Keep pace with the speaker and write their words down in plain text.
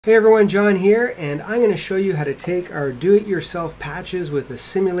Hey everyone, John here, and I'm going to show you how to take our do-it-yourself patches with a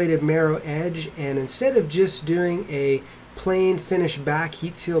simulated marrow edge, and instead of just doing a plain finished back,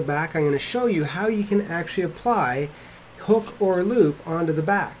 heat seal back, I'm going to show you how you can actually apply hook or loop onto the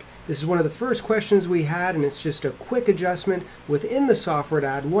back. This is one of the first questions we had, and it's just a quick adjustment within the software to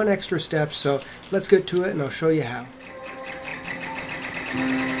add one extra step, so let's get to it and I'll show you how.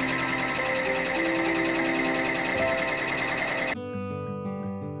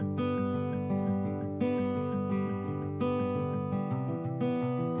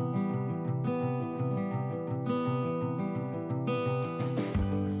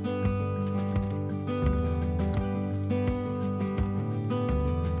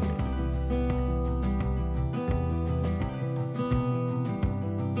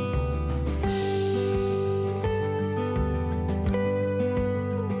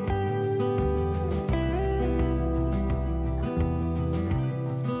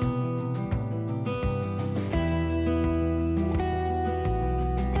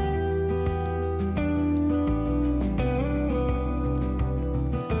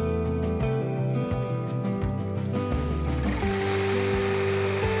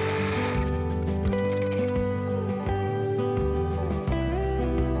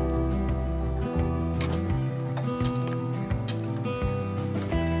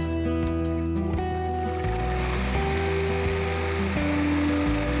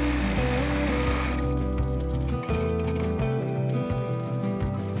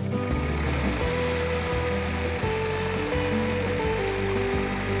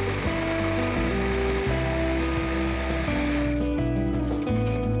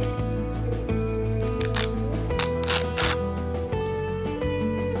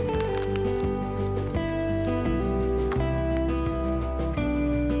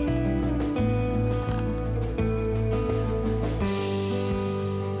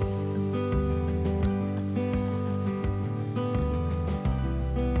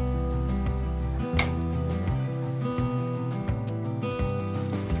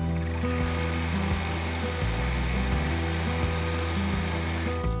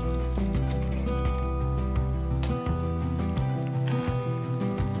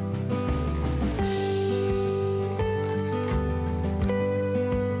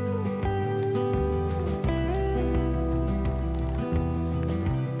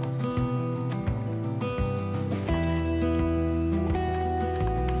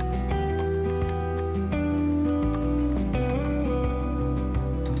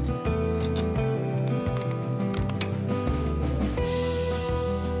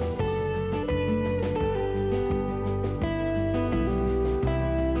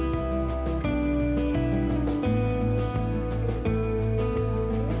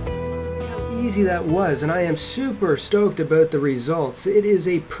 Easy that was, and I am super stoked about the results. It is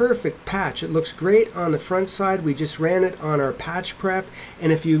a perfect patch. It looks great on the front side. We just ran it on our patch prep,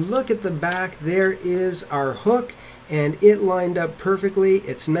 and if you look at the back, there is our hook, and it lined up perfectly.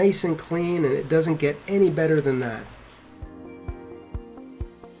 It's nice and clean, and it doesn't get any better than that.